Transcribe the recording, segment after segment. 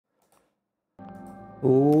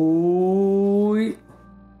Ooh.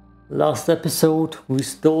 Last episode we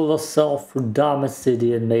stole ourselves through Diamond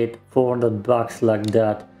City and made 400 bucks like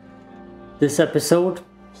that. This episode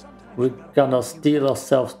we're gonna steal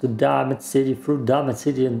ourselves to Diamond City through Diamond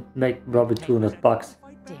City and make probably 200 bucks.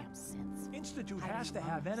 Damn sense. Institute has to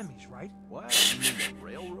have enemies, right? What?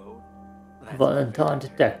 Railroad? Valentine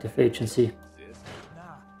Detective Agency. Nah,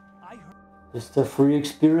 I heard. Is there free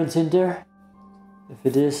experience in there? If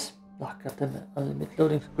it is, oh goddamn, unlimited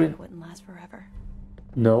loading screen. Wouldn't last forever.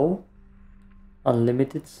 No.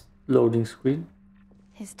 Unlimited loading screen.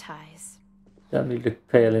 His ties. Damn, you look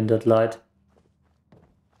pale in that light.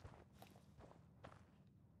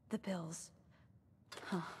 The bills.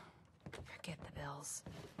 Huh. Forget the bills.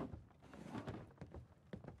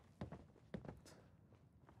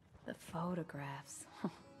 The photographs.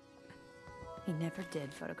 He never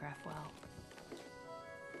did photograph well.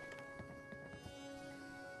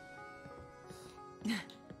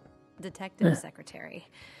 Detective secretary.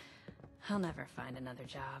 I'll never find another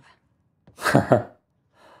job.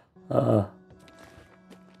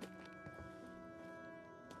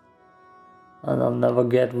 And I'll never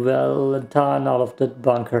get Valentine out of that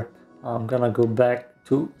bunker. I'm gonna go back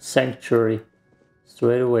to Sanctuary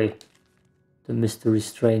straight away. The mystery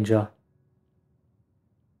stranger.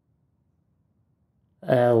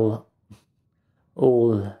 All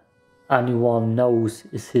anyone knows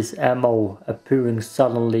is his MO, appearing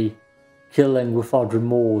suddenly, killing without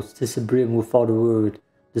remorse, disappearing without a word.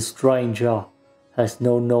 The stranger has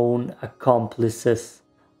no known accomplices,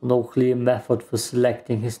 no clear method for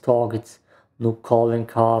selecting his targets, no calling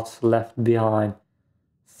cards left behind.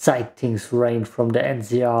 Sightings range from the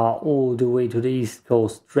NCR all the way to the East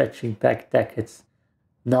Coast, stretching back decades.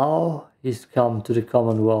 Now he's come to the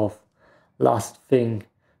Commonwealth. Last thing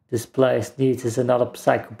this place needs is another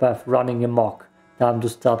psychopath running amok. Time to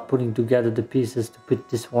start putting together the pieces to put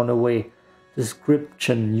this one away.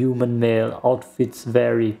 Description: human male, outfits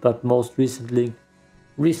vary, but most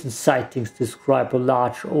recent sightings describe a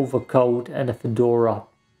large overcoat and a fedora.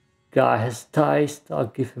 Guy has ties, I'll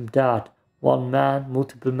give him that. One man,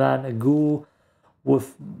 multiple men, a ghoul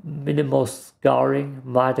with minimal scarring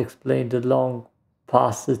might explain the long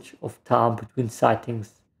passage of time between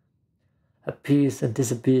sightings. Appears and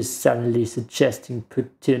disappears suddenly, suggesting the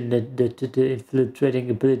infiltrating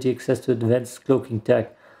ability, access to advanced cloaking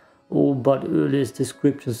tech. All but earliest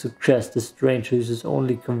descriptions suggest the stranger uses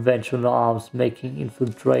only conventional arms, making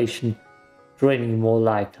infiltration training more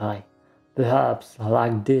likely. Perhaps,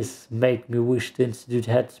 like this, make me wish the Institute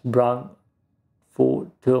had sprung for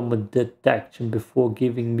thermal detection before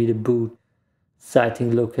giving me the boot.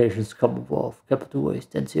 Sighting locations: Commonwealth, Capital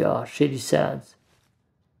Waste, NCR, Shady Sands.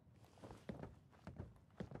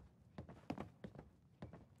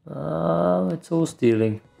 It's all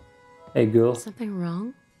stealing. Hey girl. Something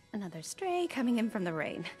wrong? Another stray coming in from the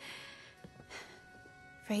rain.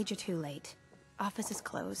 Afraid you're too late. Office is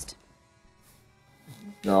closed.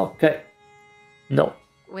 Okay. No.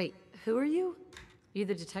 Wait, who are you? You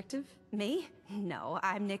the detective? Me? No,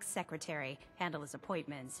 I'm Nick's secretary. Handle his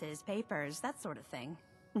appointments, his papers, that sort of thing.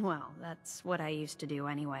 Well, that's what I used to do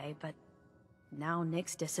anyway, but now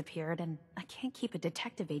Nick's disappeared and I can't keep a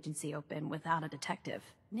detective agency open without a detective.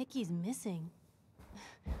 Nikki's missing.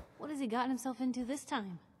 What has he gotten himself into this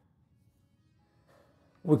time?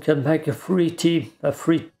 We can make a free team, a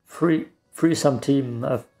threesome team,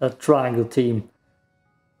 a triangle team.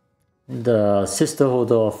 The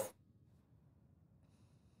Sisterhood of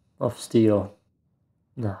Steel.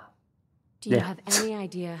 No. Do you have any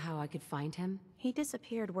idea how I could find him? He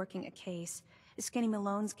disappeared working a case. Skinny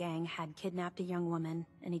Malone's gang had kidnapped a young woman,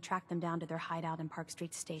 and he tracked them down to their hideout in Park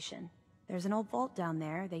Street Station. There's an old vault down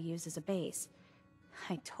there they use as a base.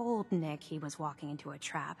 I told Nick he was walking into a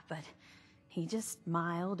trap, but he just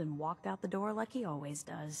smiled and walked out the door like he always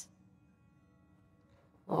does.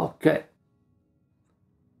 Okay.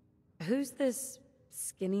 Who's this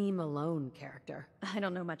Skinny Malone character? I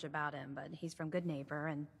don't know much about him, but he's from Good Neighbor,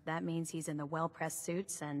 and that means he's in the well-pressed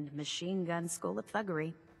suits and machine gun school of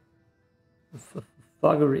thuggery.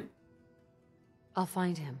 Thuggery. I'll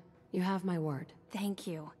find him. You have my word. Thank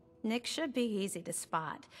you. Nick should be easy to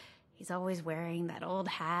spot. He's always wearing that old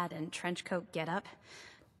hat and trench coat getup.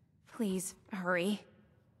 Please, hurry.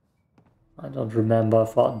 I don't remember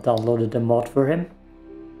if I downloaded a mod for him.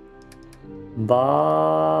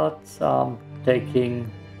 But I'm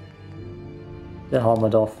taking the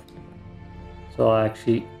helmet off. So I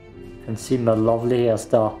actually can see my lovely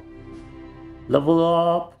hairstyle. Level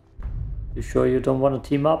up! You sure you don't want to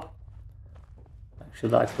team up? I actually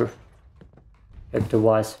like her.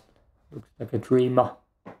 Character-wise. Looks like a dreamer.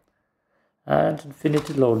 And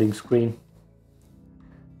infinity loading screen.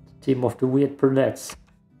 Team of the Weird Brunettes.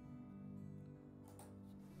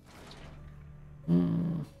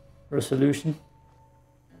 Resolution.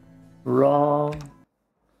 Wrong.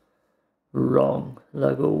 Wrong.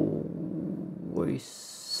 Like always.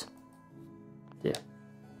 Yeah.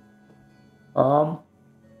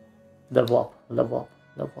 Level up, level up,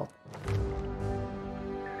 level up.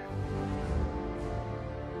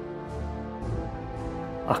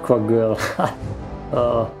 Aqua Girl.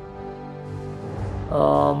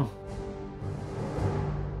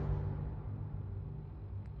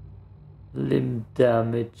 Limb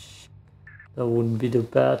damage. That wouldn't be too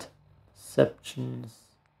bad. Perceptions.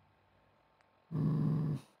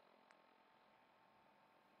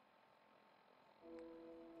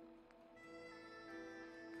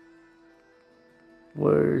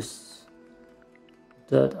 Where's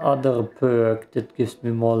that other perk that gives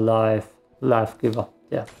me more life? Life giver,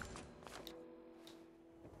 yeah.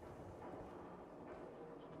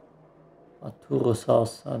 Arturo's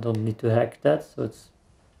house, I don't need to hack that, so it's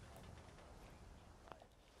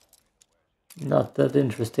not that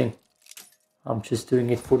interesting. I'm just doing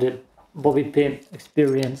it for the Bobby Pin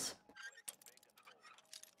experience.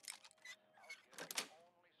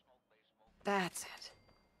 That's it.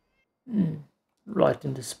 Right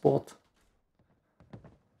in the spot.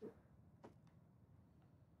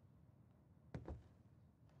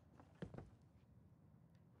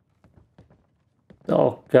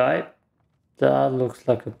 Okay, that looks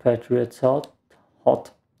like a Patriot's hot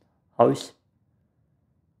house.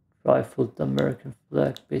 Rifled American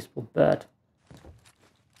flag, baseball bat.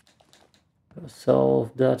 Gotta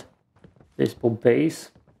solve that. Baseball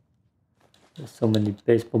base. There's so many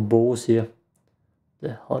baseball balls here.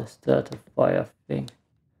 The hell is that? A fire thing.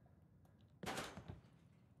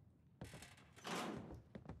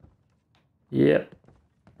 Yeah.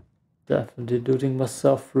 Definitely looting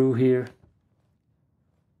myself through here.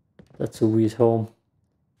 That's a weird home.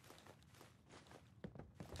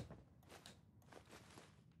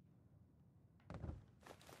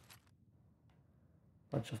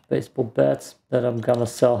 Bunch of baseball bats that I'm gonna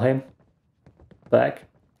sell him back.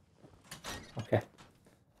 Okay.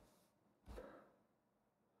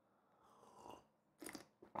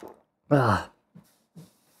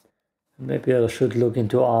 Maybe I should look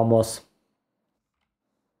into armors.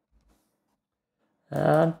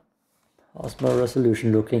 And how's my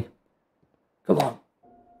resolution looking? Come on.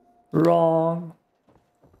 Wrong.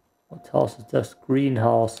 What house is this?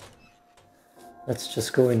 Greenhouse. Let's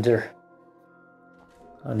just go in there.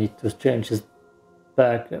 I need to change this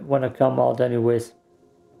back when I come out anyways.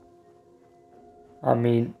 I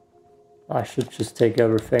mean, I should just take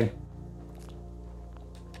everything.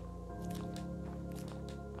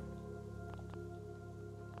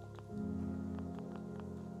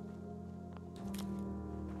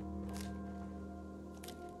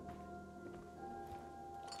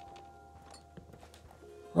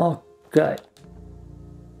 Okay.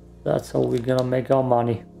 That's how we're gonna make our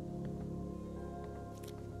money.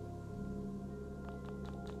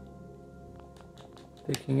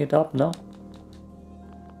 Picking it up now.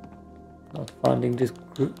 Not finding this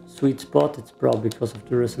sweet spot. It's probably because of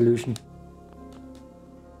the resolution.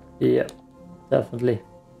 Yeah, definitely.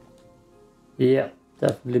 Yeah,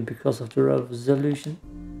 definitely because of the resolution.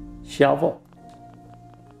 Shovel.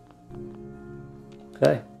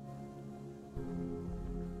 Okay.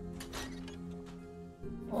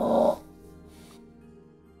 Oh.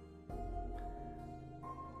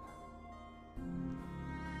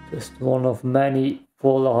 Just one of many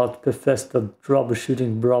Fallout Bethesda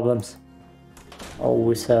troubleshooting problems.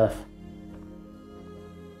 Always have.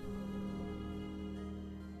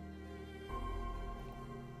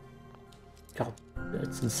 God,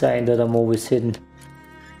 it's insane that I'm always hidden.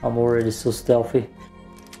 I'm already so stealthy.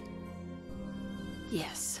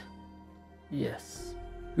 Yes. Yes.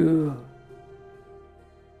 Good.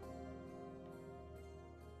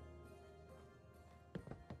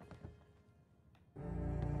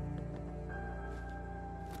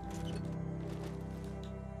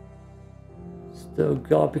 Still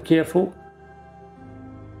gotta be careful.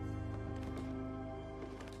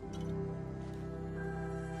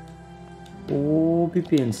 Oh,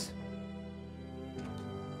 pins.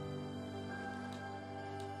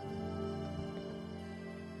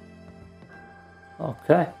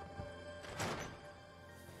 Okay.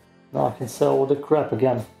 Now I can sell all the crap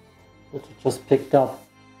again that I just picked up.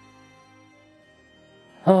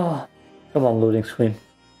 Ah, come on, loading screen.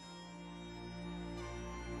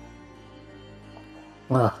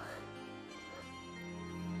 Ah.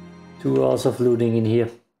 2 hours of looting in here.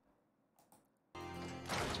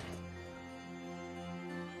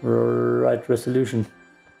 Right resolution.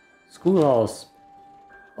 Schoolhouse.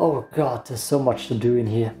 Oh god, there's so much to do in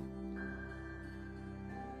here.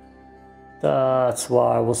 That's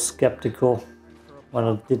why I was skeptical when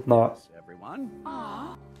I did my Everyone.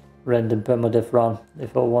 random permadeath run,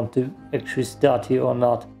 if I want to actually start here or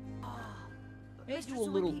not. Made you a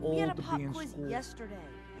little old to be in school.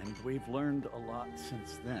 And we've learned a lot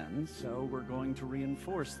since then, so we're going to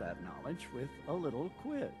reinforce that knowledge with a little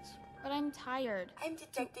quiz. But I'm tired. I'm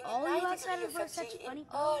detecting All a you high outsiders degree are of such fatigue funny in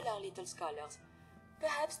all our little scholars.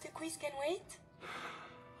 Perhaps the quiz can wait?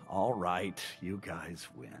 All right, you guys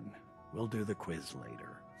win. We'll do the quiz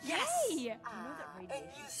later. Yes! Hey! A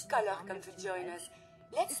new scholar come to join us.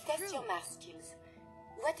 Let's test your math skills.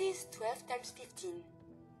 What is 12 times 15?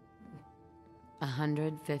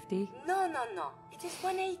 150? No. It is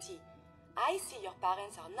 180. I see your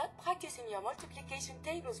parents are not practicing your multiplication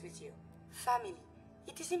tables with you. Family.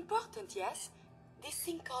 It is important, yes? This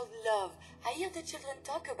thing called love. I hear the children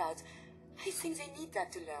talk about. I think they need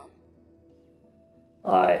that to learn.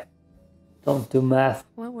 I don't do math.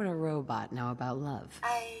 What would a robot know about love?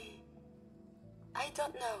 I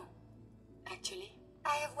don't know. Actually,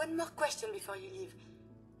 I have one more question before you leave.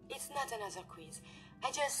 It's not another quiz.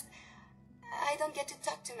 I don't get to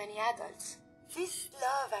talk to many adults. This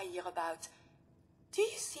love I hear about, do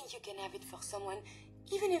you think you can have it for someone,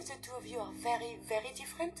 even if the two of you are very, very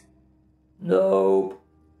different? No.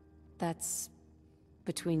 That's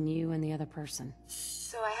between you and the other person.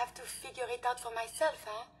 So I have to figure it out for myself,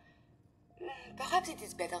 huh? Perhaps it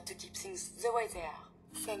is better to keep things the way they are.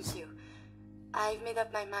 Thank you. I've made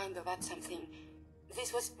up my mind about something.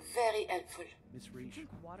 This was very helpful. Miss Reach, your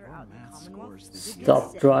math scores this year.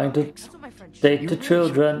 Stop trying to date the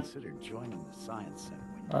children. Consider joining the science center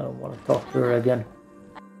when I don't want to talk to her again.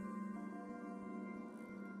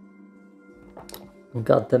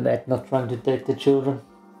 God damn it, not trying to date the children.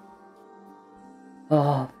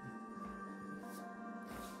 Of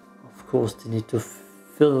course they need to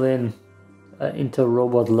fill in an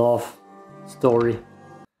inter-robot love story.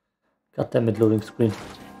 God damn it, loading screen.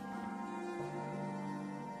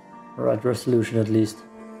 Right resolution at least.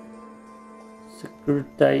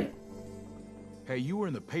 Security. Hey, you were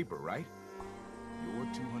in the paper, right? You're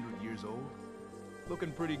 200 years old?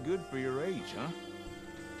 Looking pretty good for your age, huh?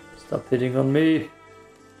 Stop hitting on me.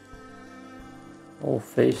 Old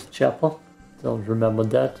face chapel. Don't remember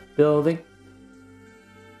that building.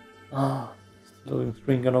 Is the loading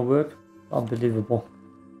screen gonna work? Unbelievable.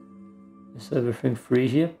 Is everything free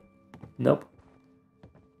here? Nope.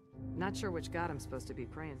 Not sure which god I'm supposed to be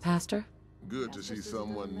praying to. Pastor? Good to see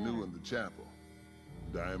someone new in the chapel.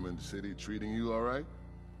 Diamond City treating you all right?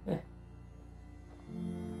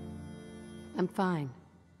 I'm fine.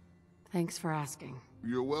 Thanks for asking.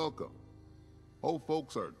 You're welcome. Old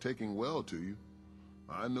folks are taking well to you.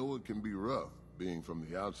 I know it can be rough, being from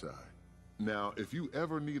the outside. Now, if you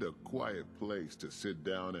ever need a quiet place to sit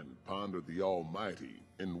down and ponder the Almighty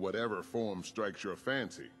in whatever form strikes your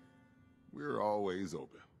fancy, we're always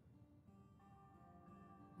open.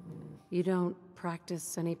 You don't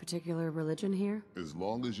practice any particular religion here? As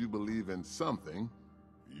long as you believe in something,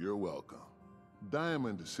 you're welcome.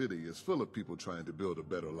 Diamond City is full of people trying to build a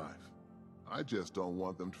better life. I just don't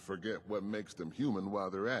want them to forget what makes them human while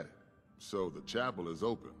they're at it. So the chapel is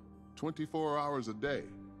open, 24 hours a day,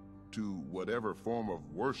 to whatever form of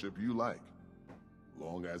worship you like,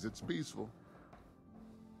 long as it's peaceful.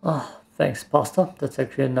 Thanks, Pastor. That's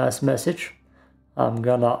actually a nice message. I'm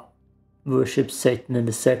gonna worship Satan in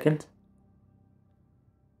a second.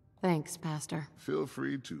 Thanks, Pastor. Feel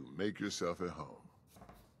free to make yourself at home.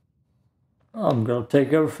 I'm gonna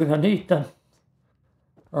take everything I need then.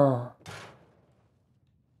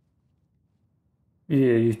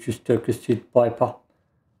 Yeah, you just took a seat, Piper.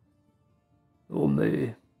 Oh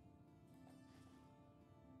me.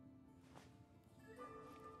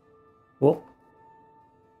 Whoop.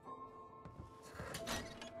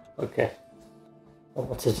 Okay. I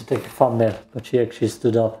wanted to take a thumbnail, but she actually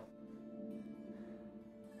stood up.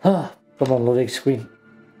 Come on, loading screen.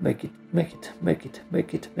 Make it, make it, make it,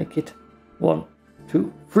 make it, make it. 1,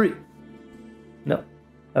 2, 3. No.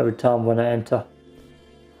 Every time when I enter,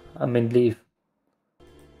 I mean leave.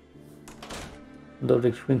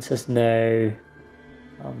 Loading screen says no.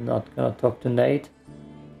 I'm not gonna talk to Nate.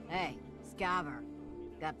 Hey, Scabber.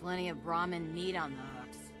 Got plenty of Brahmin meat on the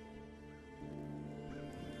hooks.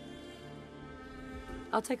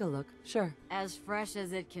 I'll take a look, sure. As fresh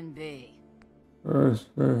as it can be.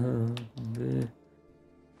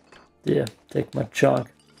 Yeah, take my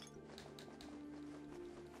chunk.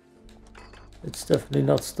 It's definitely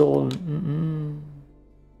not stolen.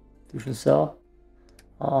 Fusion cell.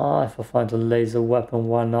 If I find a laser weapon,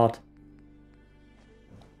 why not?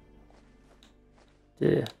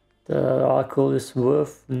 The alcohol is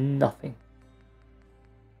worth nothing.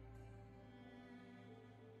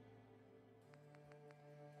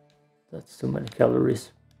 That's too many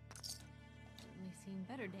calories. Certainly seen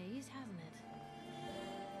better days, hasn't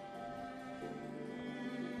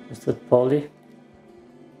it? Is that Polly?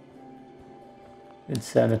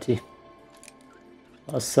 Insanity.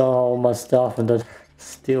 I saw all my stuff and then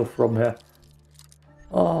steal from her.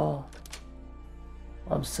 Oh,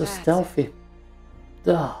 I'm so stealthy.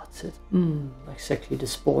 That's it. Exactly the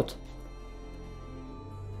sport.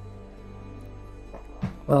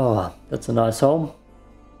 Oh, that's a nice home.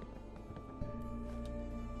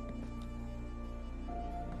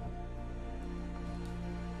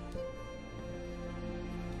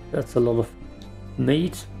 That's a lot of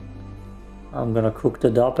meat. I'm gonna cook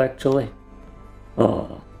that up actually.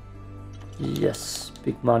 Oh, yes,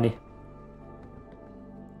 big money.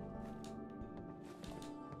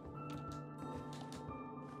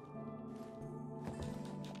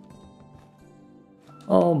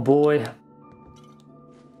 Oh boy.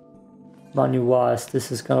 Money wise,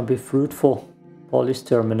 this is gonna be fruitful. Polly's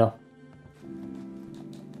terminal.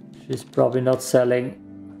 She's probably not selling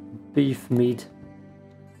beef meat.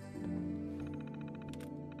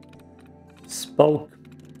 Spoke.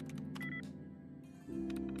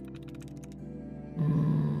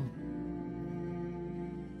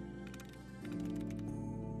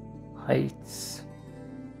 Heights.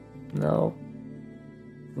 No.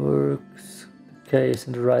 Works. The K is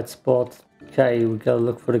in the right spot. K, we gotta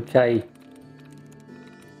look for the K.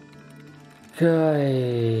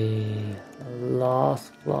 K.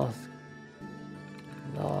 Last class.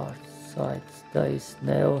 Large size dice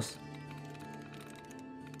nails.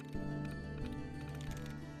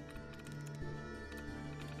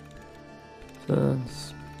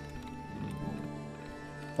 Turns.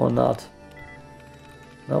 Or not.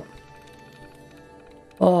 Nope.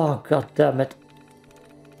 Oh, god damn it.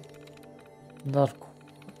 Not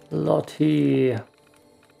a lot here.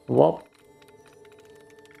 Whoop.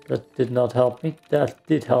 That did not help me. That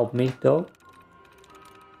did help me though.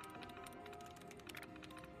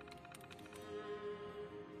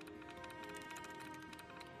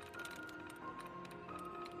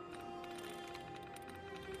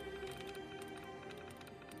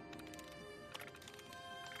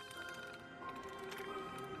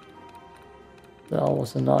 That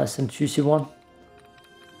was a nice and juicy one.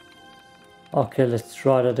 Okay, let's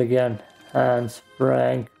try that again. Hands,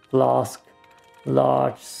 Frank, flask,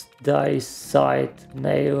 large, dice, sight,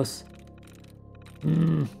 nails.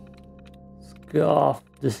 Scarf.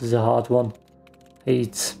 This is a hard one.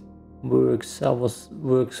 Hates. Works.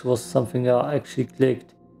 Works was something I actually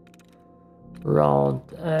clicked. Round,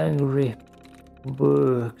 angry.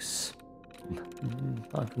 Works.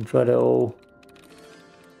 I can try the O.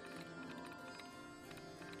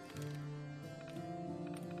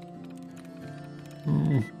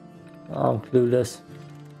 I'm clueless.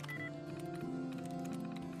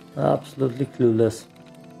 Absolutely clueless.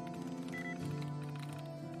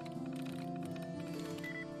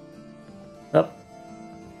 Yep.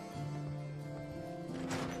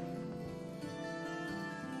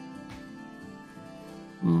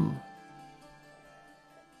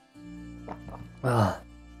 Ah.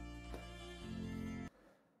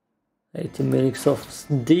 80 minutes of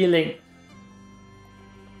stealing.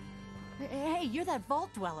 Hey, you're that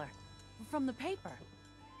vault dweller from the paper.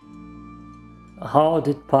 How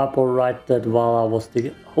did Piper write that while I was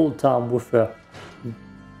the whole time with her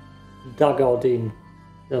dugout in?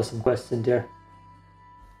 There's some question there.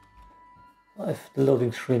 If the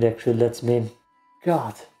loading screen actually lets me in.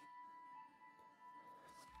 God.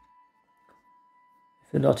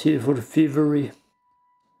 If you're not here for the thievery,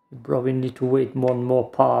 you probably need to wait one more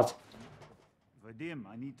part. Vadim,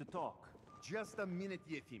 I need to talk. Just a minute,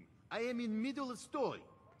 Yefim. I am in middle of story.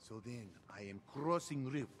 So then, I am crossing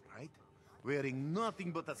river, right? Wearing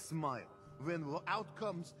nothing but a smile. When out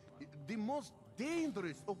comes the most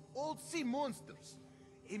dangerous of all sea monsters.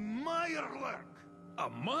 A Mirelurk! A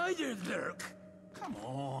Mirelurk? Come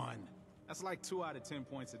on. That's like 2 out of 10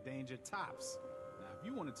 points of danger tops. Now, if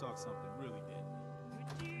you want to talk something really deadly.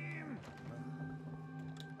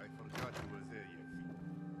 I forgot you were there,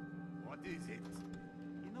 Yefim. What is it?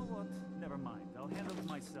 You know what? Never mind. I'll handle it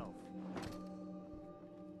myself.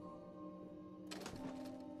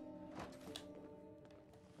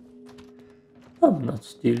 I'm not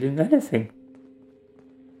stealing anything.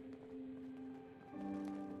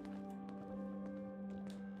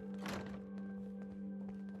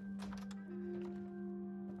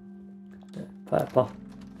 Piper.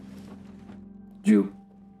 You.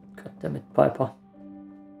 God damn it, Piper.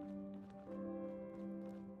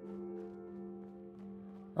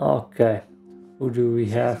 Okay. Who do we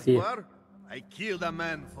have here? Bar? I killed a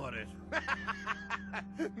man for it.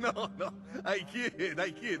 No, I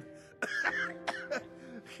kid.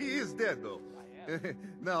 He is dead though.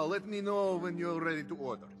 Now let me know when you're ready to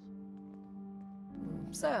order.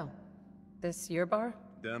 So, this your bar?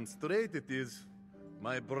 Damn straight it is.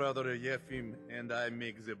 My brother Yefim and I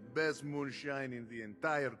make the best moonshine in the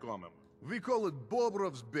entire Commonwealth. We call it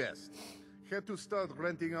Bobrov's Best. Had to start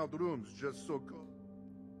renting out rooms just so cool.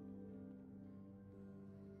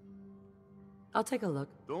 I'll take a look.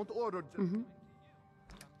 Don't order.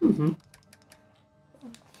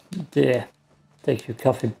 There. Take your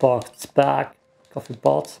coffee pots back. Coffee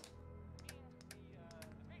pots.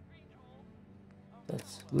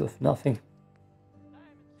 That's worth nothing.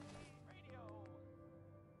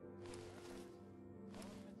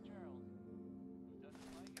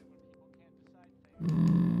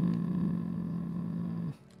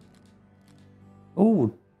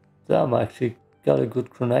 Oh, damn, I actually got a good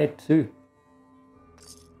grenade too.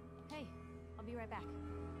 Hey, I'll be right back.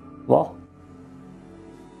 What?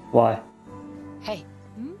 Why? Hey.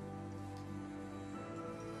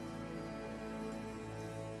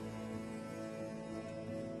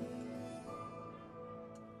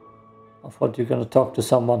 I thought you were gonna talk to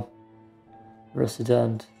someone.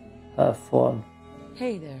 Resident, have fun.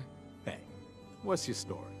 Hey there. Hey, what's your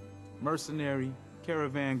story? Mercenary?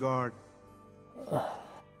 Caravan guard?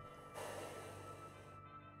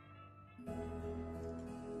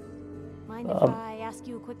 Mind if I ask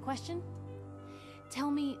you a quick question? Tell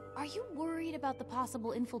me, are you worried about the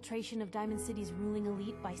possible infiltration of Diamond City's ruling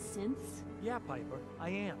elite by synths? Yeah, Piper, I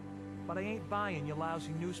am. But I ain't buying your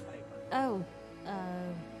lousy newspaper. Oh,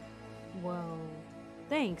 well,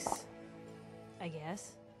 thanks, I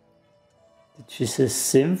guess. Did she say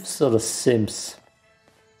Sims or the Sims?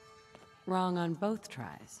 Wrong on both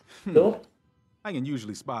tries. No? I can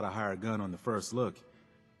usually spot a hired gun on the first look.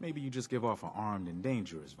 Maybe you just give off an armed and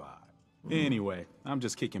dangerous vibe. Anyway, I'm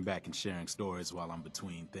just kicking back and sharing stories while I'm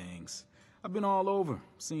between things. I've been all over,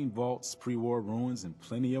 seen vaults, pre-war ruins, and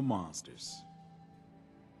plenty of monsters.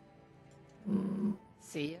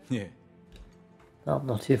 See ya? Yeah. I'm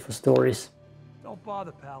not here for stories. Don't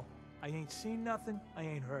bother, pal. I ain't seen nothing, I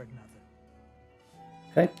ain't heard nothing.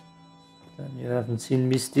 Okay. Then you haven't seen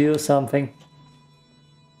me steal something.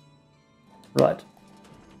 Right.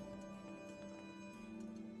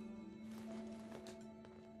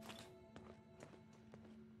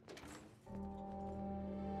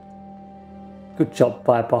 Good job,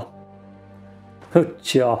 Piper. Good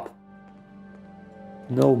job.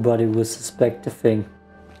 Nobody will suspect a thing.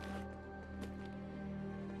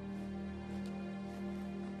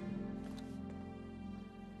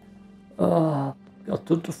 Got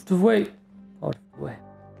out of the way. Out of the way.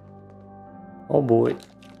 Oh boy.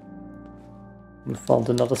 We found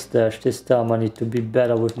another stash. This time I need to be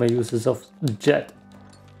better with my uses of jet.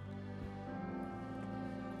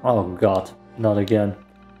 Oh god, not again.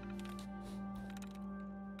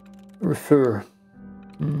 Refer.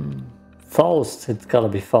 Faust, it's gotta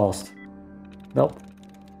be Faust. Nope.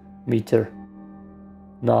 Meter.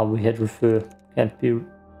 Now we had refer. Can't be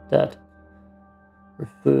that.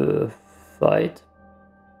 Refer. Fight.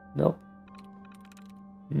 Nope.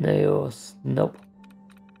 Neos. Nope.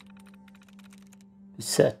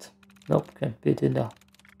 Beset. Nope, can't be it in there.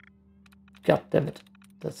 God damn it.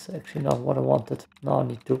 That's actually not what I wanted. Now I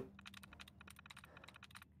need to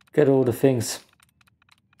get all the things.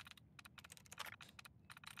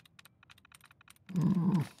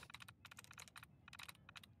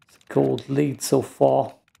 It's a cold lead so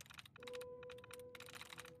far.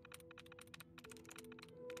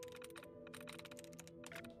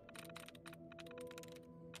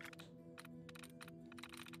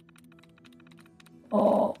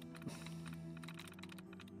 Oh,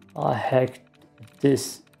 I hacked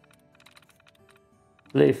this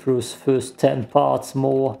playthrough's first 10 parts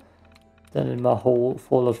more than in my whole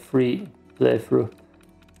Fallout 3 playthrough.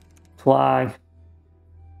 Twang.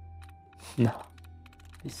 No.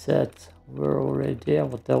 He said we're already there.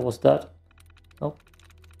 What the hell was that? Nope.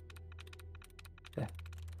 Okay.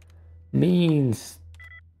 Means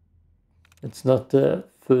it's not the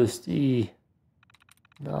first E.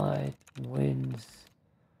 Night wins.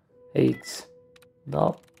 Hates.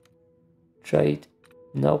 Nope. Trade.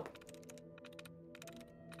 Nope.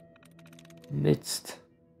 Midst.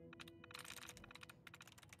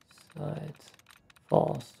 Side.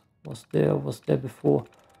 Fast. Was there before.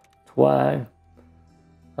 Twang.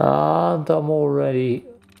 And I'm already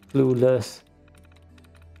clueless.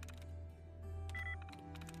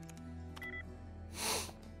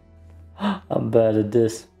 I'm bad at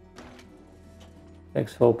this.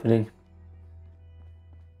 Thanks for opening.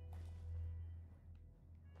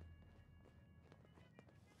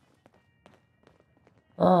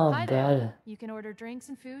 Oh, Hi bad. there. You can order drinks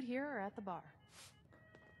and food here or at the bar.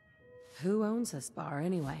 Who owns this bar,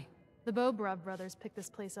 anyway? The Bobrov brothers picked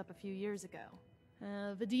this place up a few years ago.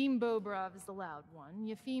 Vadim Bobrov is the loud one,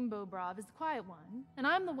 Yefim Bobrov is the quiet one, and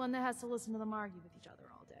I'm the one that has to listen to them argue with each other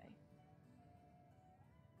all day.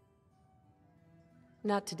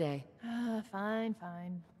 Not today. Fine,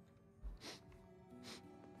 fine.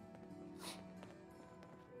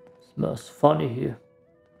 Smells funny here.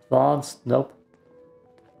 Advanced, nope.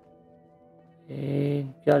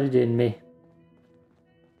 Ain't got it in me.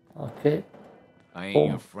 Okay. I ain't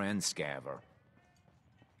your friend, Scaver.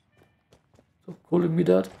 So calling me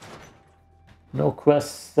that? No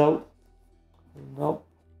quests though. Nope.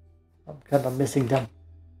 I'm kinda missing them.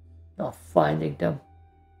 Not finding them.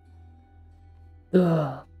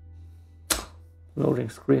 Ugh. Loading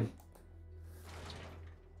screen.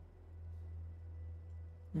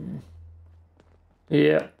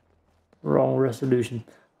 Yeah. Wrong resolution.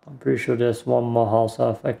 I'm pretty sure there's one more house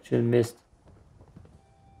I've actually missed.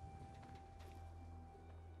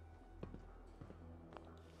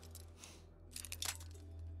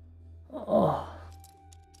 Oh.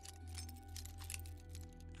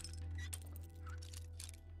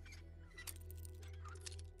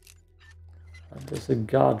 And there's a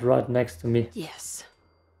guard right next to me. Yes.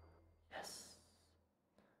 Yes.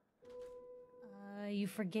 You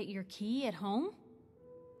forget your key at home?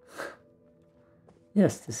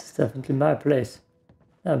 Yes, this is definitely my place.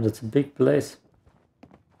 Damn, that's a big place.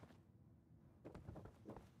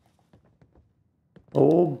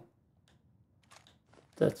 Oh.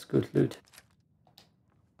 That's good loot.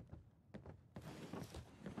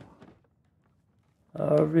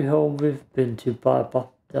 Every home we've been to, Piper.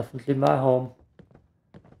 Definitely my home.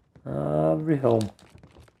 Every home.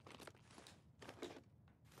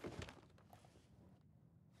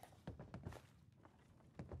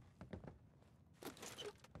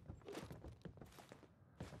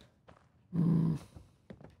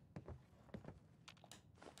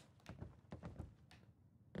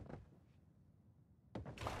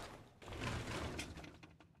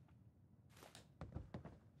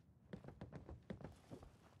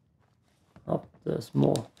 Oh, there's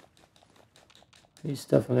more. He's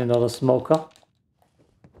definitely not a smoker.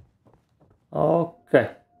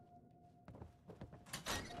 Okay.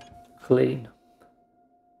 Clean.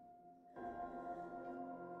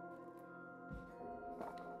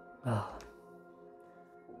 Ah.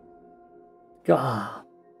 God.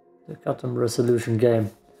 The goddamn resolution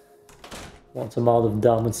game. Once I'm out of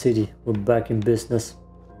Diamond City, we're back in business.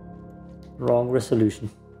 Wrong resolution.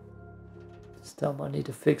 This time I need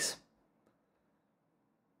to fix.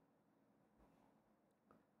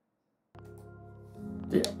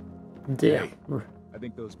 Damn. Hey, I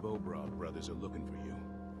think those Bobrov brothers are looking for you.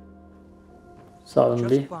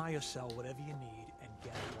 Suddenly. Just buy or sell whatever you need and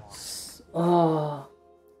get along. Oh.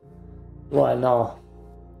 Why now?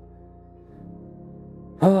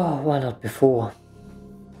 Oh, why not before?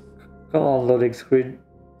 Come on, loading screen.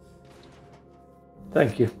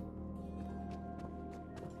 Thank you.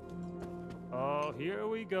 Oh, here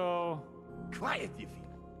we go. Quiet, Yefim.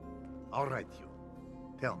 All right, you.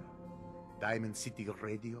 Tell me, Diamond City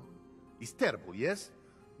radio is terrible, yes?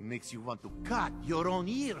 Makes you want to cut your own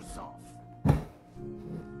ears off.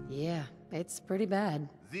 Yeah, it's pretty bad.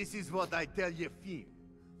 This is what I tell Yefim.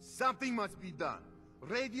 Something must be done.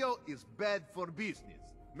 Radio is bad for business.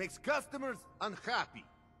 Makes customers unhappy.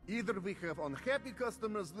 Either we have unhappy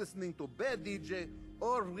customers listening to bad DJ,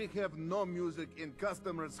 or we have no music and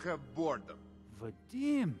customers have boredom.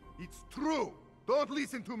 Vadim! It's true! Don't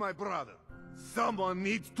listen to my brother. Someone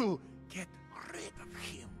needs to get rid of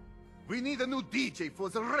him. We need a new DJ for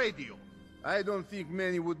the radio. I don't think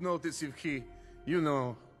many would notice if he, you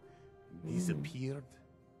know, disappeared.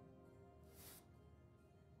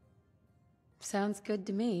 Sounds good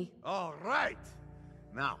to me. All right!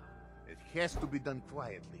 Now, it has to be done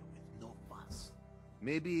quietly with no fuss.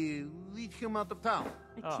 Maybe lead him out of town.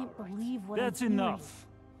 I can't believe what That's I'm enough.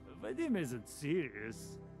 Vadim isn't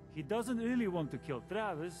serious. He doesn't really want to kill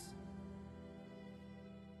Travis.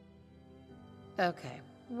 Okay,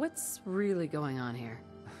 what's really going on here?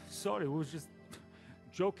 Sorry, we was just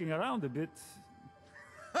joking around a bit.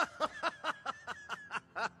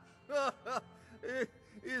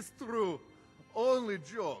 It's true. Only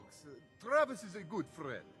jokes. Travis is a good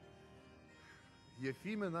friend.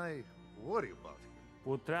 Yefim and I worry about him.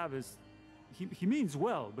 Well, Travis, he means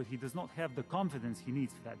well, but he does not have the confidence he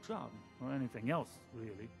needs for that job, or anything else,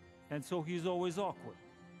 really. And so he's always awkward.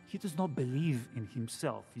 He does not believe in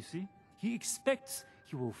himself, you see? He expects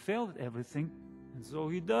he will fail at everything, and so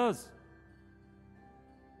he does.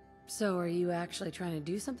 So are you actually trying to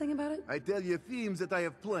do something about it? I tell Yefim that I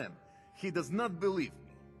have plan. He does not believe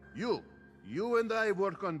me. You and I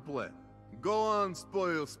work on plan. Go on,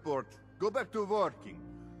 spoil sport. Go back to working.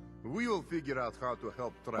 We will figure out how to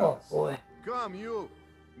help Travis. Oh boy. Come, you.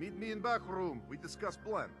 Meet me in back room. We discuss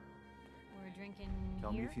plan. We're drinking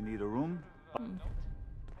Tell me here? if you need a room.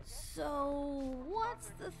 So,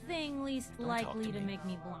 what's the thing least likely to make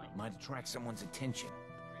me blind? Might attract someone's attention.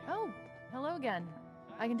 Oh, hello again.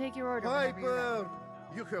 I can take your order whenever you're ready. Piper!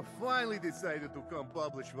 You have finally decided to come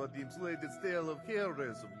publish Vadim's latest tale of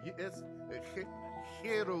heroism. Yes?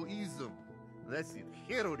 Heroism. That's it.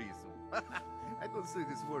 Heroism. I don't say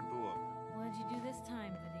this word too often. What'd you do this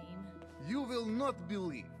time, Vadim? You will not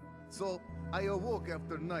believe. So, I awoke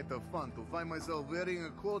after night of fun to find myself wearing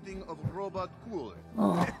a coating of robot cooler.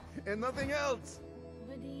 Oh. And nothing else.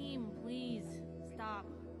 Vadim, please, stop,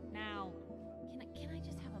 now. Can I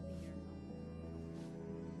just have a beer?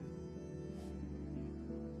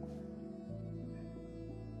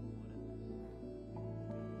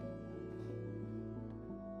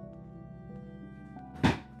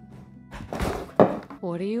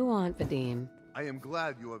 What do you want, Vadim? I am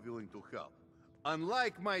glad you are willing to help.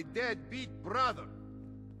 Unlike my deadbeat brother.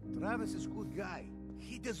 Travis is a good guy.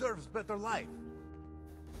 He deserves better life.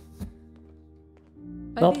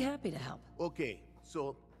 I'd be happy to help. Okay,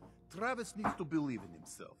 so Travis needs to believe in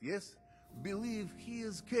himself, yes? Believe he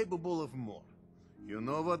is capable of more. You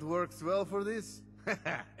know what works well for this?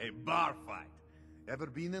 A bar fight. Ever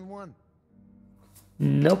been in one?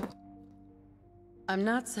 Nope. I'm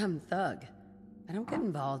not some thug. I don't get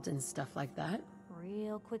involved in stuff like that.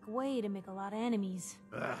 Real quick way to make a lot of enemies.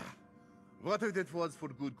 What if that was for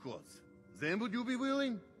good cause? Then would you be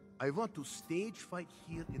willing? I want to stage fight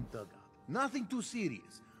here in Dugout. Nothing too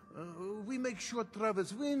serious. We make sure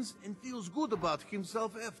Travis wins and feels good about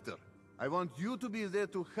himself after. I want you to be there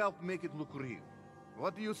to help make it look real.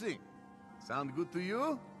 What do you think? Sound good to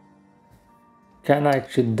you? Can I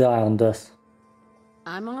actually die on this?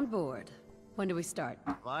 I'm on board. When do we start?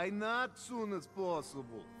 Why not soon as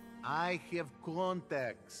possible? I have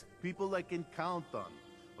contacts, people I can count on.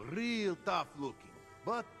 Real tough looking.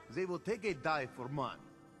 But they will take a dive for money.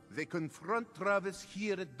 They confront Travis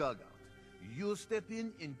here at Dugout. You step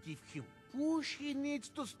in and give him push he needs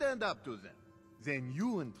to stand up to them. Then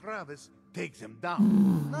you and Travis take them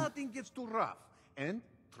down. Nothing gets too rough. And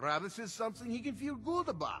Travis is something he can feel good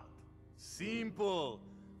about. Simple,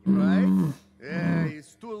 right? Yeah,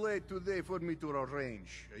 it's too late today for me to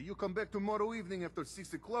arrange. You come back tomorrow evening after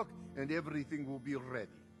 6 o'clock and everything will be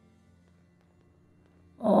ready.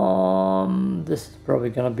 This is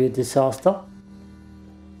probably gonna be a disaster.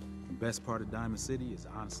 The best part of Diamond City is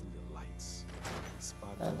honestly the lights.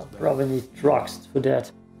 And I probably need trucks for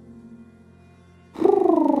that.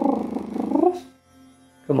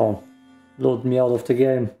 Come on, load me out of the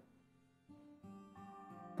game.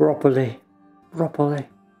 Properly.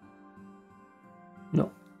 No.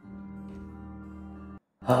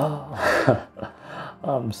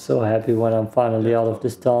 I'm so happy when I'm finally out of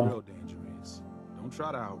this town. Real danger is, don't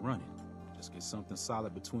try to outrun it. Just get something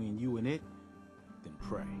solid between you and it, then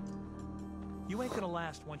pray. You ain't gonna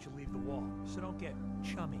last once you leave the wall, so don't get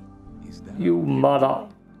chummy. Is that You mother.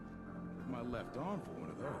 my left arm for one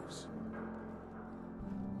of those?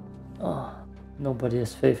 Oh, nobody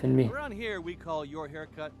has faith in me. Around here, we call your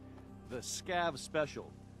haircut the Scav Special.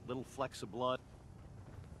 Little flecks of blood.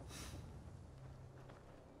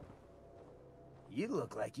 You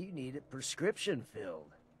look like you need it prescription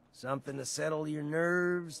filled. Something to settle your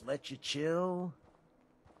nerves, let you chill.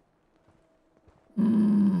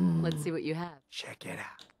 Let's see what you have. Check it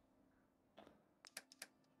out.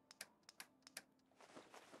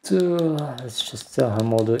 Let's just tell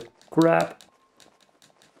him all the crap.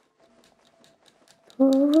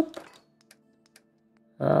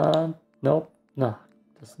 Nope, no,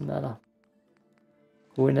 doesn't matter.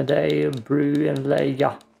 Go in a day, brew and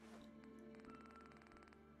lager.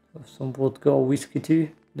 Have some vodka or whiskey too?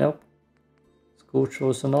 Nope. Scotch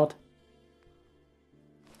also not.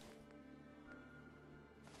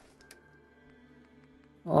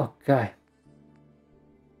 Okay.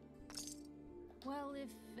 Well, if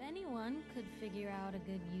anyone could figure out a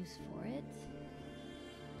good use for it.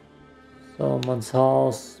 Someone's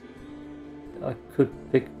house. I could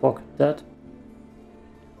pickpocket that.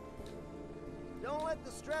 Don't let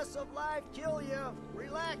the stress of life kill you.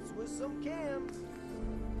 Relax with some cans.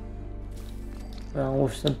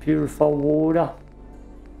 With some purified water.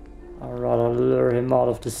 I'd rather lure him out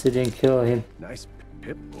of the city and kill him. Nice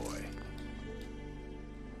pip boy.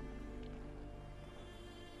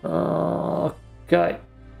 Okay.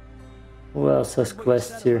 Who else has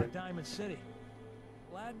quests here? Diamond City.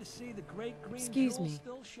 Glad Glad to see the great green Excuse jewel me.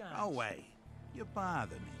 still shines. No way. You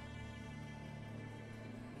bother me.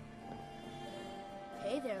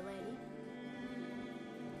 Hey there, lady.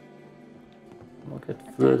 I'll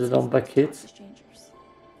get flirted on by kids.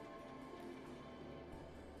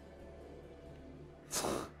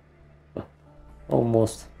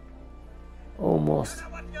 Almost. Almost.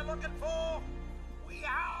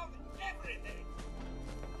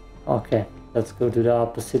 Okay, let's go to the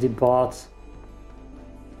upper city parts.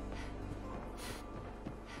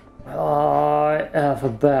 I have a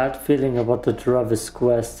bad feeling about the Travis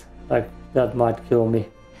quest. Like, that might kill me.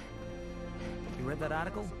 You read that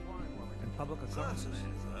article? In public occurrences?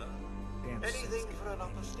 Damn. Anything for an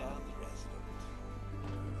upper-standing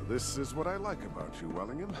resident. This is what I like about you,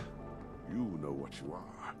 Wellingham. You know what you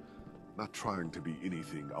are. Not trying to be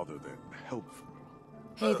anything other than helpful.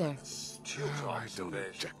 Hey there. I don't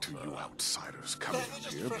object to you outsiders coming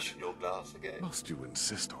in here, but must you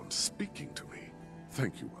insist on speaking to me?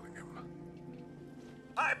 Thank you, Wellingham.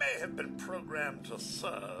 I may have been programmed to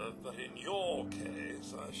serve, but in your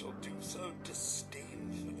case, I shall do so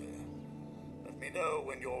disdainfully. Let me know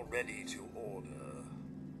when you're ready to order.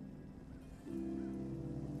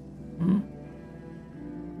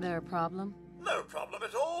 There a problem? No problem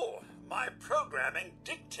at all. My programming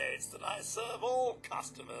dictates that I serve all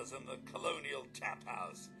customers in the colonial tap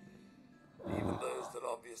house, even those that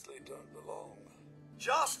obviously don't belong.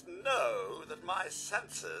 Just know that my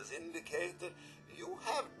sensors indicate that you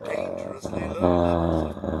have dangerously low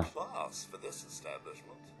levels of class for this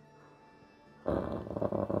establishment.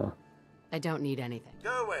 I don't need anything.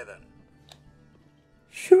 Go away then.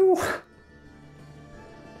 Shoo!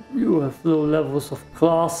 You have low levels of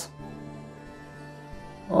class.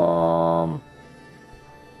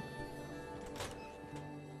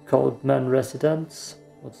 Coldman residence.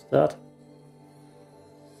 What's that?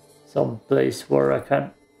 Some place where I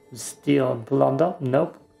can steal and plunder?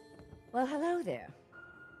 Nope. Well, hello there.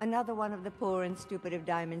 Another one of the poor and stupid of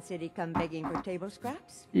Diamond City come begging for table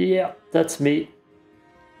scraps? Yeah, that's me.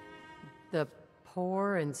 The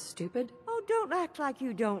poor and stupid? Oh, don't act like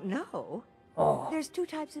you don't know. Oh. There's two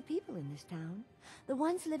types of people in this town. The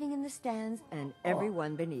ones living in the stands and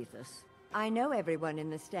everyone beneath us. I know everyone in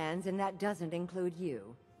the stands, and that doesn't include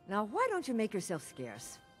you. Now, why don't you make yourself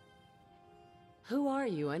scarce? Who are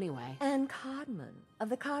you, anyway? Anne Codman, of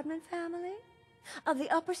the Codman family? Of the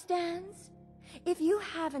upper stands? If you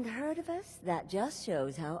haven't heard of us, that just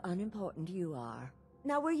shows how unimportant you are.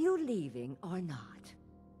 Now, were you leaving or not?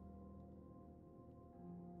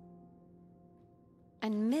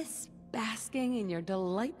 And Miss basking in your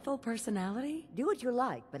delightful personality? Do what you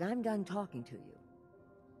like, but I'm done talking to you.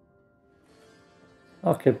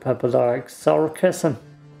 Okay, Pepper likes sarcasm.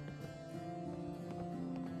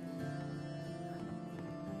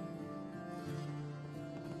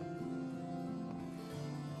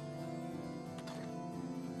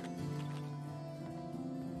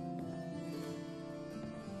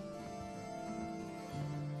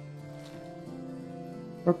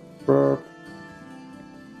 Burp.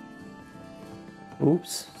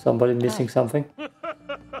 Oops, somebody missing something.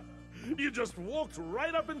 You just walked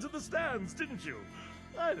right up into the stands, didn't you?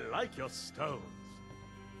 I like your stones.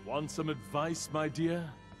 Want some advice, my dear?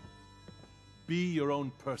 Be your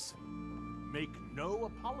own person. Make no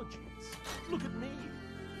apologies. Look at me.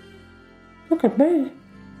 Look at me.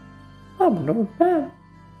 I'm an old man.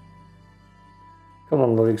 Come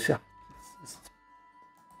on, Lorixia.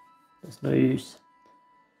 There's no use.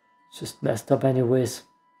 It's just messed up anyways.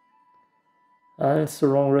 And it's the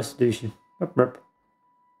wrong resolution.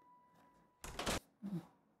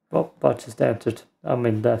 Oh, I just entered. I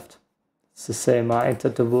mean left. It's the same. I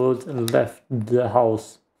entered the world and left the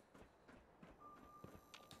house.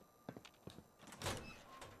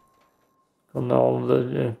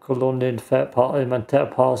 Colonial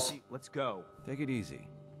tap house. Let's go. Take it easy.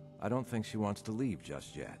 I don't think she wants to leave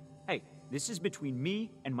just yet. Hey, this is between me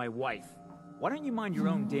and my wife. Why don't you mind your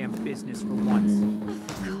own damn business for once?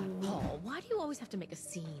 God, Paul, why do you always have to make a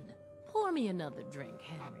scene? Pour me another drink,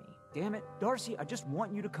 Henry. Damn it, Darcy, I just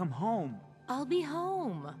want you to come home. I'll be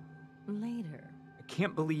home. Later. I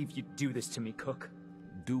can't believe you'd do this to me, Cook.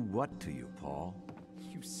 Do what to you, Paul?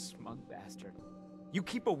 You smug bastard. You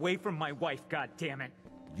keep away from my wife, goddammit.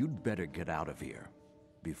 You'd better get out of here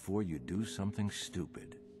before you do something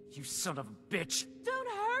stupid. You son of a bitch. Don't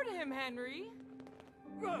hurt him, Henry.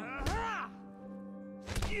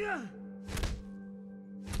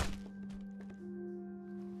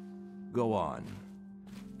 Go on.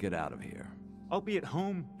 Get out of here. I'll be at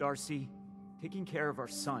home, Darcy, taking care of our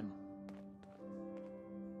son.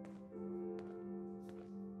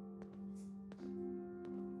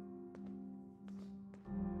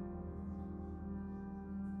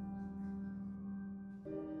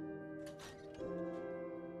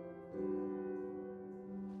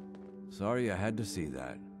 Sorry I had to see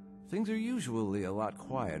that. Things are usually a lot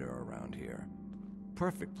quieter around here.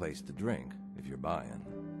 Perfect place to drink, if you're buying.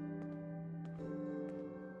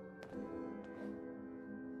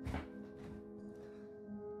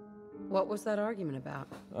 What was that argument about?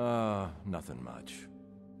 Nothing much.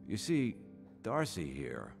 You see, Darcy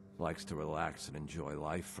here likes to relax and enjoy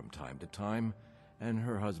life from time to time, and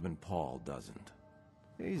her husband Paul doesn't.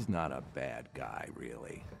 He's not a bad guy,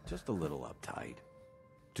 really. Just a little uptight.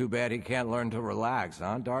 Too bad he can't learn to relax,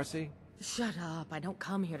 huh, Darcy? Shut up. I don't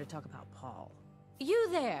come here to talk about Paul. You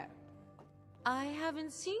there. I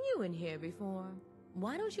haven't seen you in here before.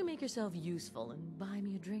 Why don't you make yourself useful and buy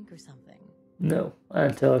me a drink or something? No,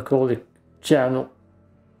 anti-alcoholic channel.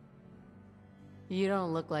 You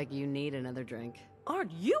don't look like you need another drink.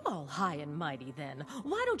 Aren't you all high and mighty then?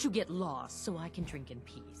 Why don't you get lost so I can drink in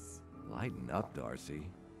peace? Lighten up, Darcy.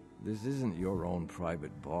 This isn't your own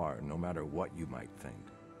private bar, no matter what you might think.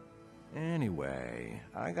 Anyway,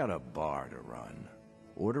 I got a bar to run.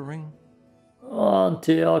 Ordering?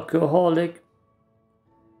 Anti-alcoholic.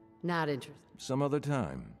 Not interested. Some other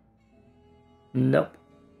time. Nope.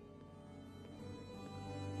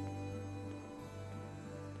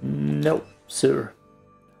 Nope, sir.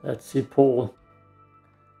 Let's see Paul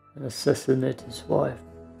and assassinate his wife.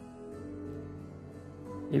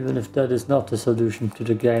 Even if that is not the solution to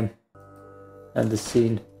the game and the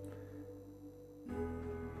scene.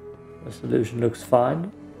 The solution looks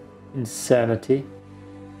fine. Insanity.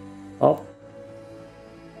 Up.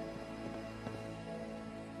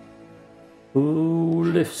 Who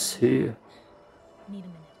lives here? Need a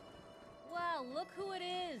minute. Well, look who it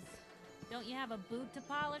is. Don't you have a boot to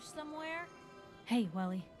polish somewhere? Hey,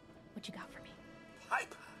 Welly, what you got for me?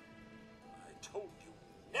 Piper, I told you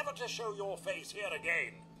never to show your face here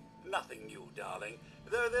again. Nothing new, darling.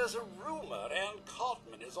 Though there's a rumor Ann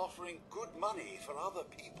Cartman is offering good money for other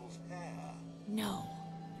people's hair. No.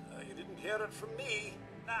 You didn't hear it from me.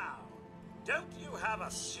 Now, don't you have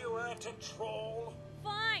a sewer to trawl?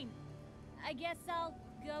 Fine. I guess I'll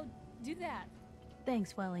go do that.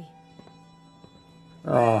 Thanks, Welly.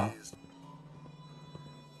 Ah.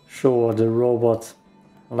 Sure, the robot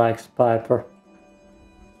likes Piper.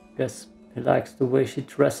 Guess he likes the way she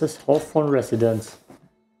dresses Hawthorne residents.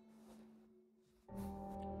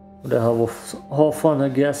 The hell was Hawthorne, I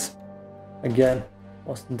guess. Again,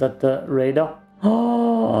 wasn't that the radar?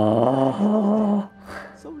 Ah.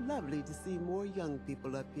 So lovely to see more young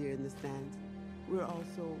people up here in the stands. We're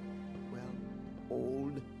also, well,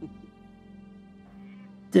 old.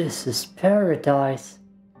 This is paradise.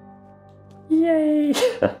 Yay!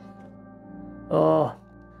 Oh,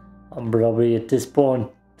 I'm probably at this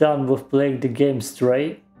point done with playing the game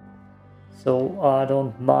straight, so I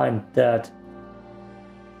don't mind that.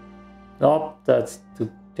 Oh, that's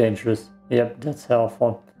too dangerous. Yep, that's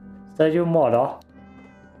Hawthorne. Is that your mother?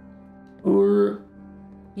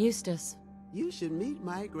 Eustace. You should meet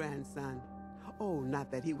my grandson. Oh,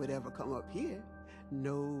 not that he would ever come up here.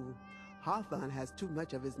 No, Hawthorne has too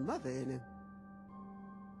much of his mother in him.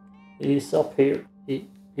 He's up here.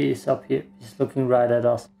 He's up here. He's looking right at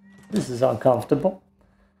us. This is uncomfortable.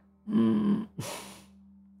 Send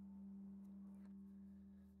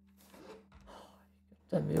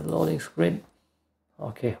me a loading screen.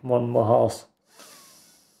 Okay, one more house.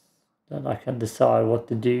 Then I can decide what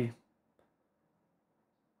to do.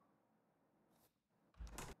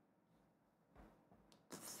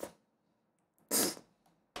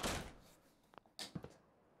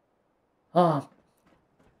 For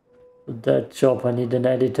that job I need an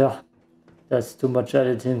editor. That's too much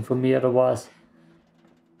editing for me otherwise.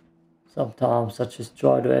 Sometimes I just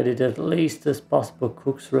try to edit at least as possible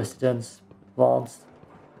Cook's residence advanced.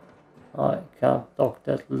 I can't talk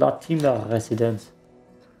that Latina residence.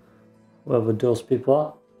 Whoever those people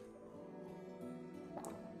are.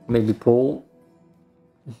 Maybe Paul.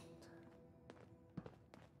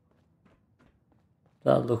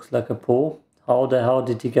 That looks like a Paul. How the hell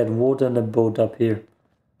did he get water in a boat up here?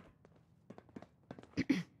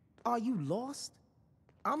 Are you lost?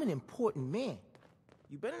 I'm an important man.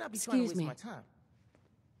 You better not be trying to waste my time.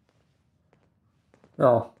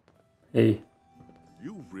 Oh, hey.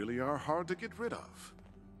 You really are hard to get rid of.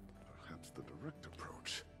 Perhaps the direct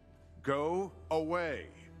approach. Go away.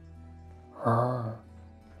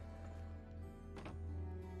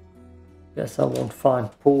 Guess I won't find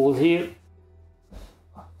Paul here.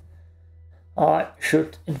 I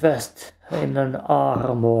should invest in an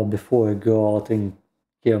armor before I go out and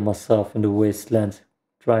kill myself in the wasteland,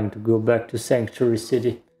 trying to go back to Sanctuary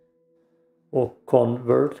City. Or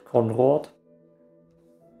Convert,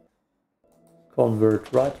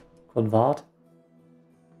 right? Convert.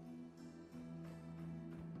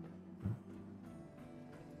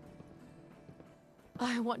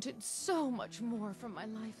 I wanted so much more from my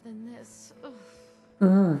life than this.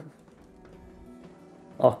 Ugh.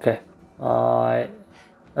 Okay, I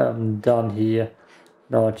am done here.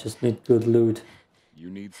 Now I just need good loot. You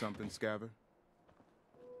need something, Scaver?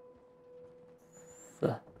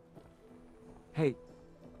 Hey,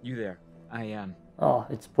 you there. Oh,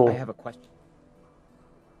 it's Paul. I have a question.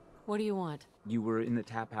 What do you want? You were in the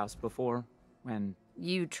tap house before, when...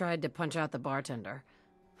 You tried to punch out the bartender.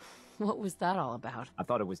 What was that all about? I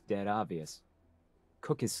thought it was dead obvious.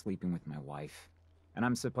 Cook is sleeping with my wife, and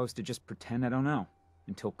I'm supposed to just pretend I don't know,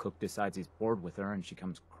 until Cook decides he's bored with her and she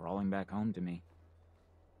comes crawling back home to me.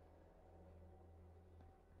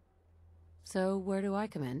 So, where do I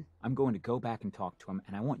come in? I'm going to go back and talk to him,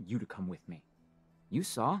 and I want you to come with me. You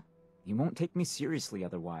saw? He won't take me seriously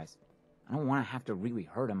otherwise. I don't want to have to really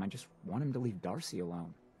hurt him, I just want him to leave Darcy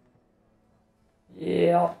alone.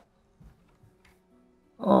 Yeah.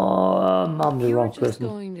 I'm the wrong person. You were just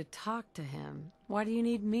going to talk to him. Why do you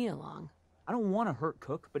need me along? I don't want to hurt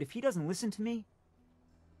Cook, but if he doesn't listen to me,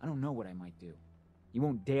 I don't know what I might do. He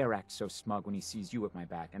won't dare act so smug when he sees you at my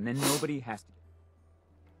back, and then nobody has to...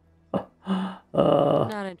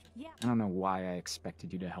 I don't know why I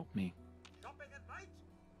expected you to help me.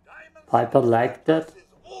 Piper liked that?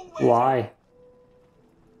 Why?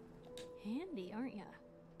 Handy, aren't ya?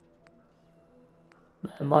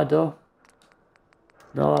 Am I though?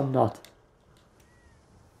 No, I'm not.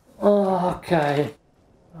 Okay.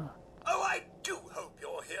 Oh, I do hope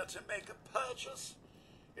you're here to make a purchase.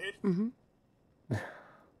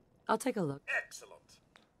 I'll take a look. Excellent.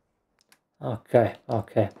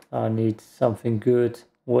 Okay. I need something good.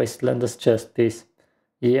 Wastelander's chest piece.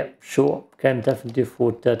 Yeah, sure. Can definitely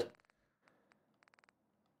afford that.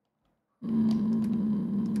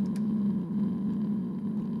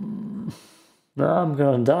 No, I'm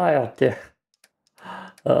gonna die out there.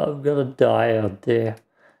 I'm gonna die out there.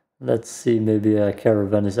 Let's see, maybe a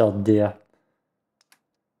caravan is out there.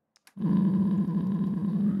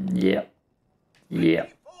 Yeah.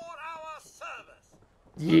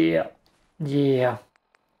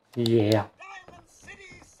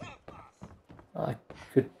 I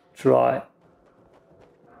could try.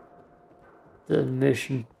 The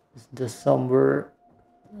mission. Is there somewhere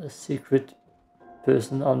a secret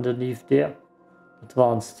person underneath there?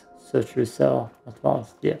 Advanced surgery cell.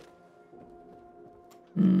 Advanced, yeah.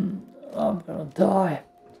 I'm gonna die.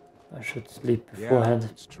 I should sleep beforehand. Yeah,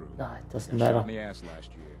 it's true. Nah, it doesn't Got matter. shot in the ass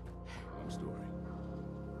last year. Long story.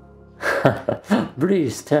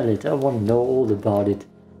 Please tell it. I want to know all about it.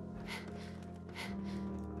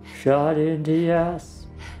 Shot in the ass.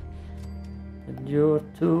 And you're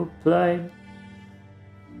to blame.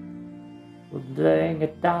 We're playing a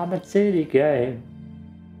Diamond City game.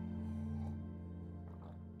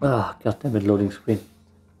 Ah, goddammit, loading screen.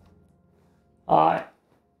 I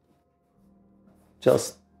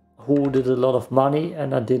just hoarded a lot of money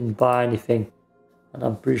and I didn't buy anything. And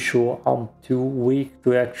I'm pretty sure I'm too weak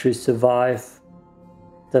to actually survive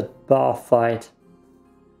that bar fight.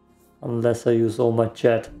 Unless I use all my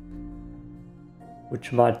jet.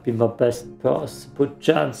 Which might be my best possible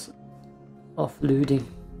chance of looting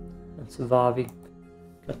and surviving.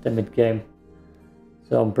 Goddammit game.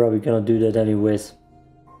 So I'm probably gonna do that anyways.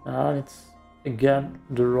 And it's again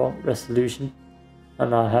the wrong resolution.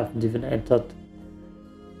 And I haven't even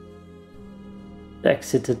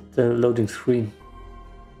exited the loading screen.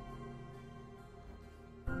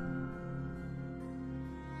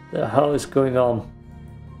 The hell is going on?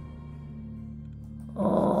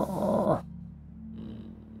 Oh.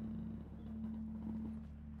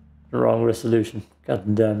 The wrong resolution.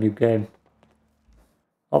 God damn you game.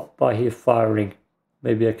 Up, I hear firing.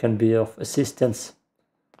 Maybe I can be of assistance.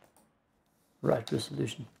 Right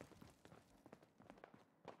resolution.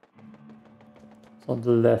 It's on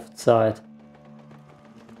the left side.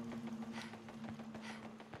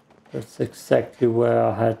 That's exactly where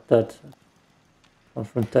I had that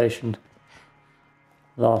confrontation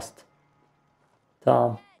last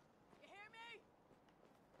time.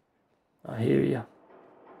 I hear you.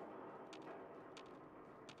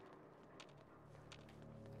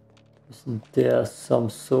 Isn't there some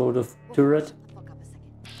sort of turret?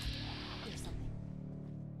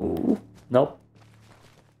 Ooh, nope.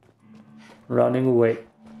 Running away.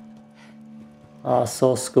 I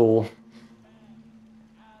saw skull.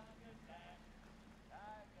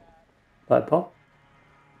 Bye, Pop.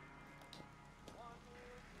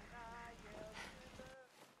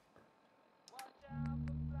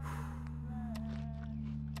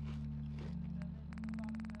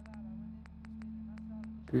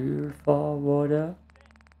 Purify water.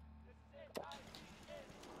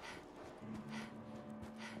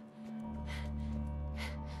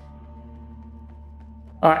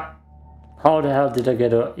 How the hell did I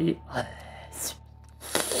get a...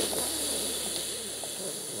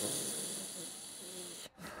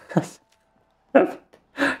 God damn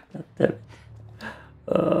it.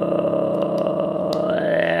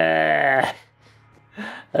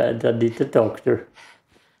 And I need the doctor.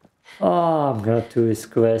 Oh, I'm gonna do his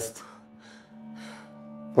quest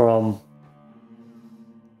from,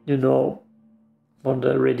 you know, on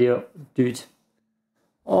the radio dude.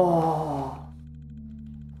 Oh,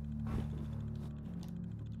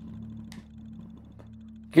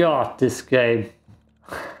 God, this game.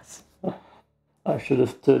 I should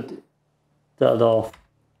have turned that off.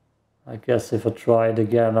 I guess if I try it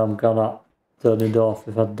again, I'm gonna turn it off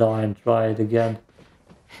if I die and try it again.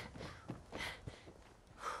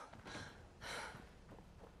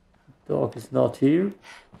 Dog is not here,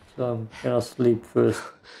 so I'm gonna sleep first.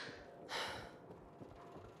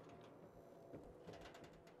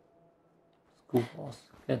 Schoolhouse.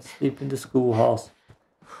 Can't sleep in the schoolhouse.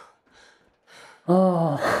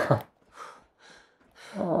 Oh.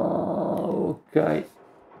 Oh, okay.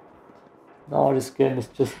 Now this game is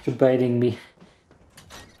just debating me.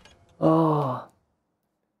 Oh.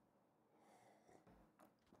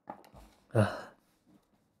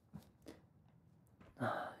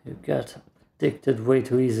 You get addicted way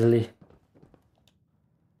too easily.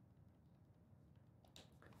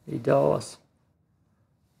 8 hours.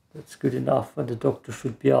 That's good enough, and the doctor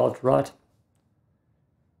should be out, right?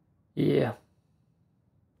 Yeah.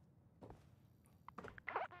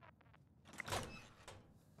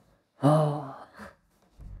 Oh.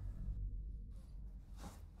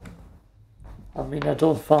 I mean, I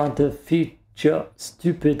don't find the feature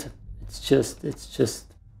stupid. It's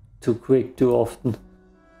just too quick, too often.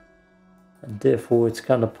 And therefore it's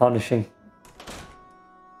kind of punishing.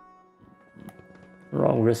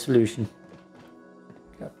 Wrong resolution.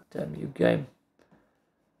 God damn you, game.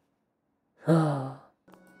 I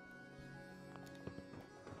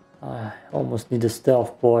almost need a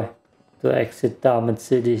stealth boy to exit Diamond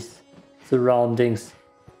City's surroundings.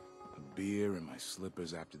 A beer and my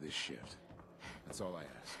slippers after this shift. That's all I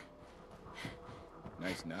ask.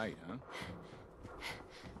 Nice night, huh?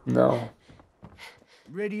 No.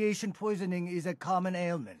 Radiation poisoning is a common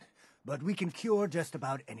ailment, but we can cure just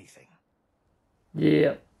about anything.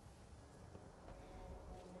 Yeah.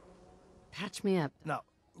 Patch me up. Now,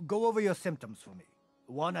 go over your symptoms for me,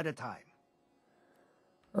 one at a time.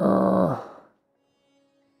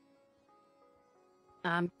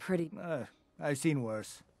 I'm pretty... I've seen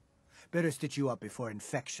worse. Better stitch you up before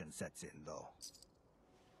infection sets in, though.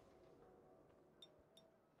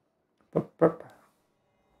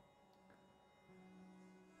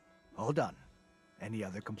 All done. Any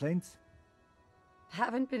other complaints?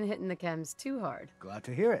 Haven't been hitting the chems too hard. Glad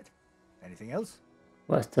to hear it. Anything else?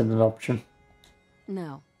 Wasn't an option.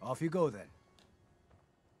 No. Off you go, then.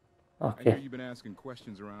 Okay. I hear you've been asking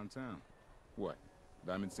questions around town. What?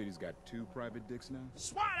 Diamond City's got 2 private dicks now?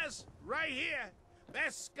 Swatters! Right here!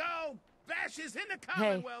 Best skull bashes in the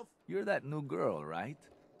Commonwealth! Hey, you're that new girl, right?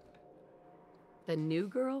 The new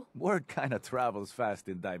girl? Word kinda travels fast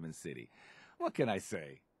in Diamond City. What can I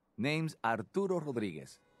say? Name's Arturo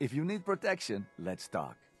Rodriguez. If you need protection, let's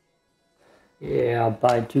talk. Yeah, I'll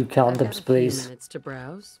buy 2 condoms, please. Minutes to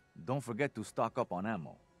browse. Don't forget to stock up on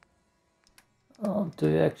ammo. Oh, do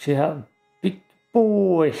you actually have big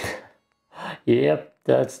boy? Yep,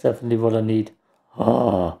 that's definitely what I need.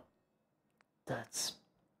 Oh, that's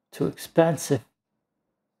too expensive.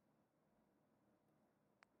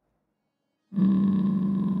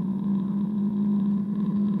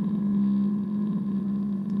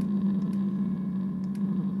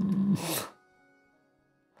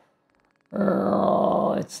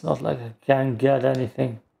 Oh, it's not like I can get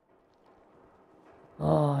anything.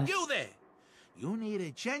 Oh, You there! You need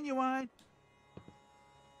a genuine...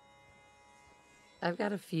 I've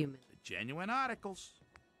got a few minutes. Genuine articles.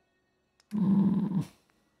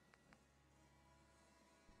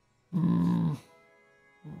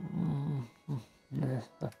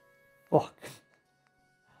 Fuck.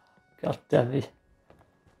 God damn it.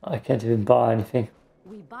 I can't even buy anything.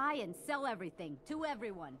 We buy and sell everything to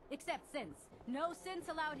everyone, except synths. No synths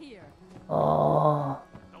allowed here. Oh.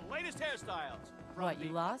 The latest hairstyles. What,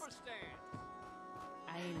 you lost?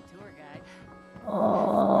 I ain't a tour guide.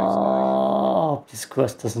 Oh, this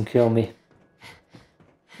quest doesn't kill me.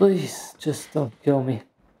 Please, just don't kill me.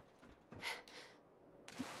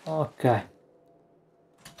 Okay.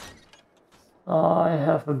 I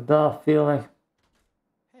have a bad feeling.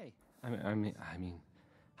 Hey, I mean,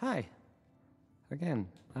 hi. Again,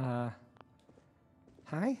 hi?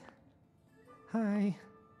 Hi.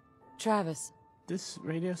 Travis. This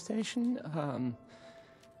radio station,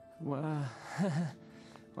 Well,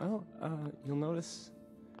 you'll notice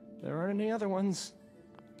there aren't any other ones.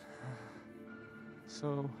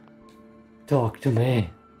 So... Talk to me.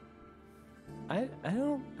 I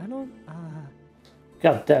don't,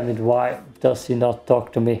 God damn it, why does he not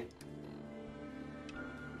talk to me?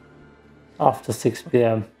 After 6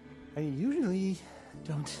 p.m. I usually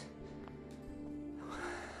don't...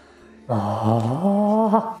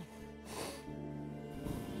 Ah.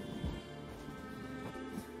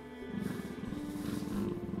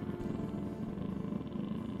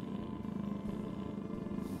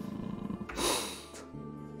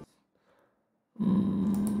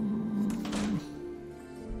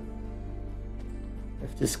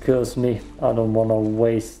 If this kills me, I don't want to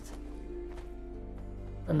waste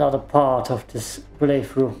another part of this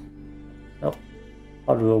playthrough. Nope.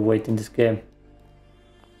 How do I wait in this game?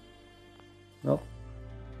 Nope.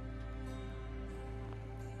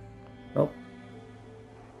 Nope.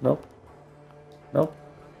 Nope. Nope.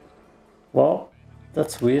 Well,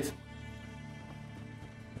 that's weird.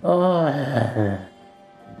 Oh.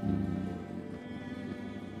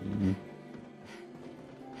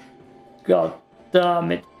 God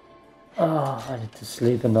damn it. Oh, I need to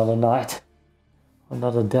sleep another night.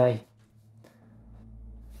 Another day.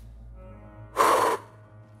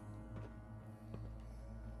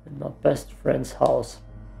 In my best friend's house.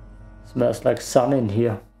 Smells like sun in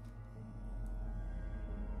here.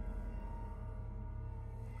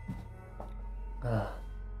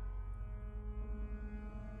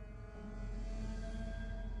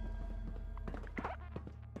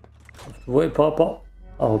 Wait, Papa.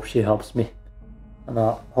 I hope she helps me. And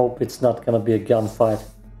I hope it's not gonna be a gunfight.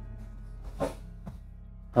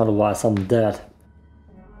 Otherwise I'm dead.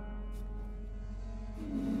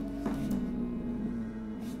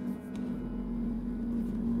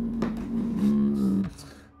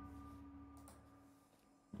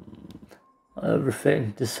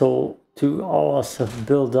 Everything, this whole 2 hours have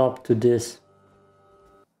built up to this.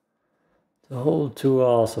 The whole 2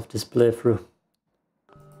 hours of this playthrough.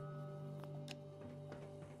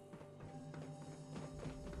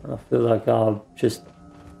 I feel like I've just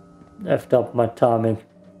effed up my timing.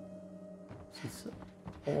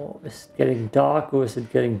 Oh, is it getting dark or is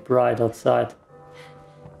it getting bright outside?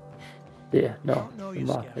 Yeah, no, the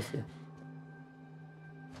mark is here.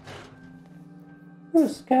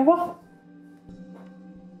 Who's Scaver?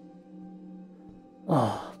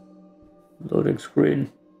 Ah, loading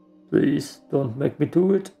screen. Please don't make me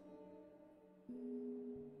do it.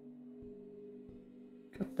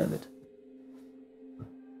 God damn it.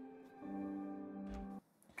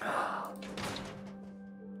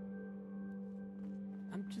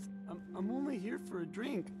 I'm only here for a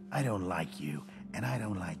drink. I don't like you, and I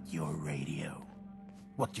don't like your radio.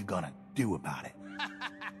 What you gonna do about it?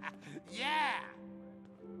 Yeah!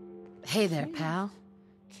 Hey there, pal.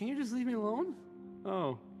 Can you just leave me alone?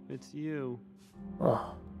 Oh, it's you.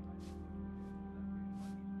 Oh.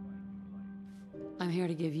 I'm here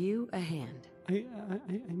to give you a hand. I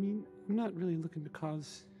mean, I'm not really looking to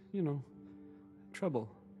cause, you know, trouble.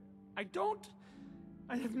 I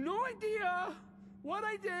have no idea what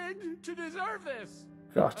I did to deserve this.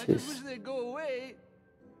 God, I just wish they'd go away.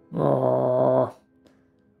 Oh.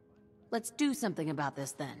 Let's do something about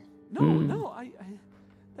this then. No, I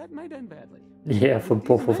that might end badly. Yeah, for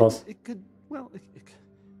both of us. It could, well,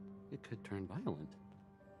 it could turn violent.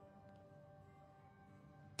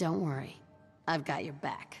 Don't worry. I've got your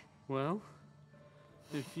back. Well,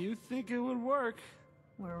 if you think it would work.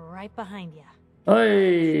 We're right behind you.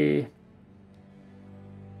 Hey.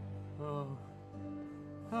 Oh.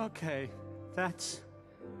 Okay. That's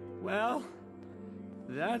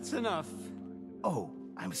enough. Oh,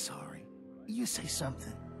 I'm sorry. You say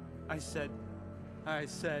something. I said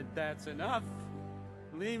that's enough.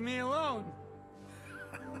 Leave me alone.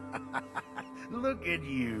 Look at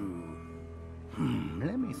you.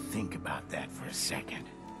 Let me think about that for a second.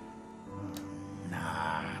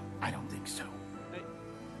 Nah, I don't think so.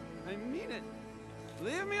 I mean it.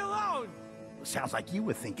 Leave me alone. Sounds like you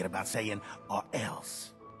were thinking about saying, or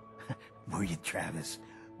else. Were you, Travis?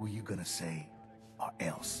 Were you gonna say, or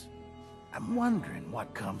else? I'm wondering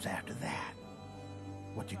what comes after that.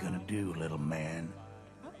 What you gonna do, little man?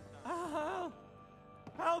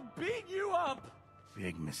 I'll beat you up.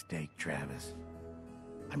 Big mistake, Travis.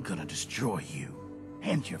 I'm gonna destroy you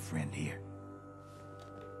and your friend here.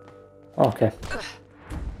 Okay.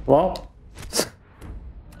 Well.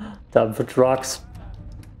 Time for drugs.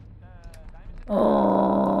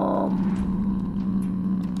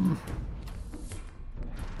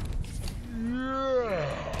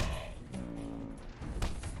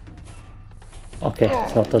 Okay,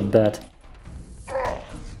 it's not that bad.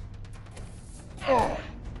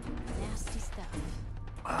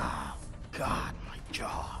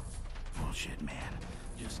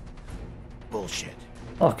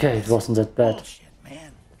 Okay, it wasn't that bad. Bullshit,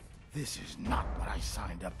 man. This is not what I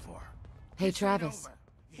signed up for. Hey, Travis.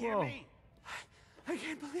 Whoa. I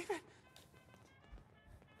can't believe it.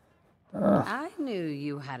 I knew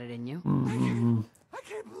you had it in you. I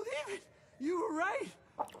can't believe it. You were right.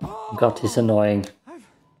 Oh, God, he's annoying.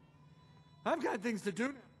 I've got things to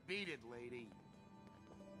do. Beat it, lady.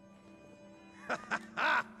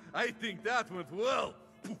 I think that went well.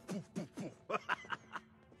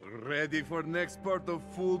 Ready for next part of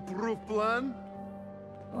foolproof plan?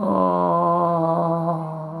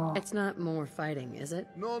 It's not more fighting, is it?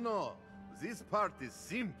 No. This part is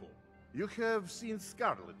simple. You have seen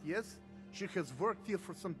Scarlet, yes? She has worked here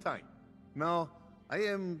for some time. Now, I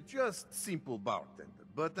am just simple bartender,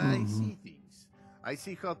 but I see things. I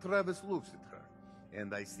see how Travis looks at her,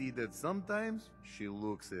 and I see that sometimes she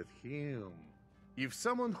looks at him. If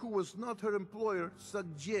someone who was not her employer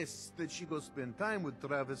suggests that she go spend time with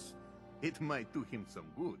Travis, it might do him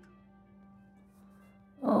some good.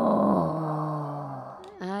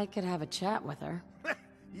 I could have a chat with her.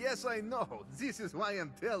 Yes, I know. This is why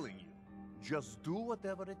I'm telling you. Just do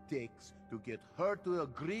whatever it takes to get her to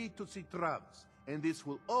agree to see Travis, and this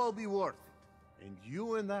will all be worth it. And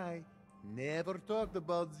you and I never talked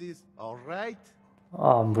about this, all right?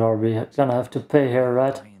 I'm probably gonna have to pay her,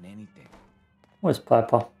 right? Where's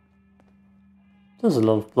Piper? There's a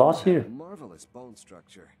lot of blood here. Marvelous bone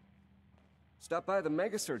structure. Stop by the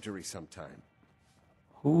mega surgery sometime.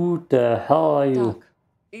 Who the hell are you? Doc.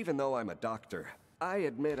 Even though I'm a doctor, I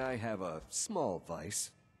admit I have a small vice.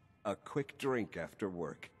 A quick drink after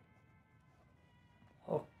work.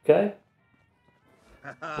 Okay.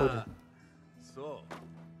 So,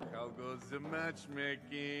 how goes the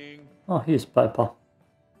matchmaking? Oh, here's Piper.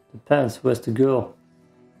 Depends, where's the girl?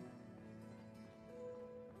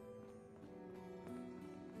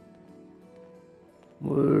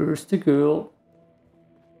 Where's the girl?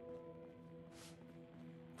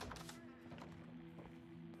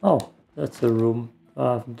 Oh, that's a room.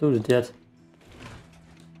 I haven't done it yet.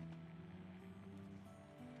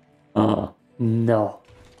 No.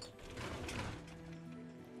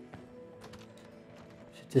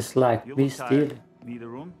 She just like me still. Need a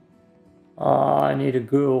room? I need a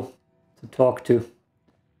girl to talk to.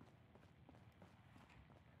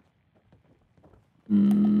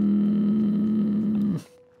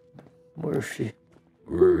 Where is she?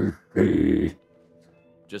 Where is she?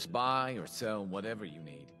 Just buy or sell whatever you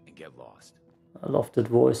need and get lost. I love that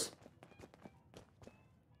voice.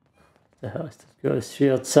 The hell is this girl? Is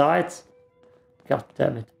she outside? God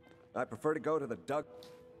damn it. I prefer to go to the Dugout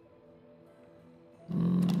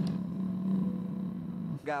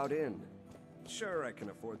Inn. Sure, I can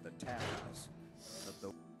afford the tap house.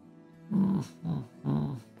 But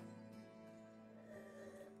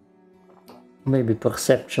Maybe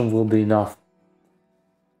perception will be enough.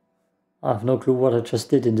 I have no clue what I just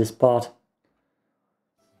did in this part.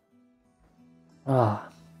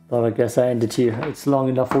 But I guess I ended here. It's long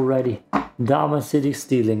enough already. Diamond City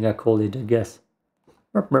Stealing, I call it, I guess.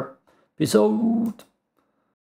 Peace out.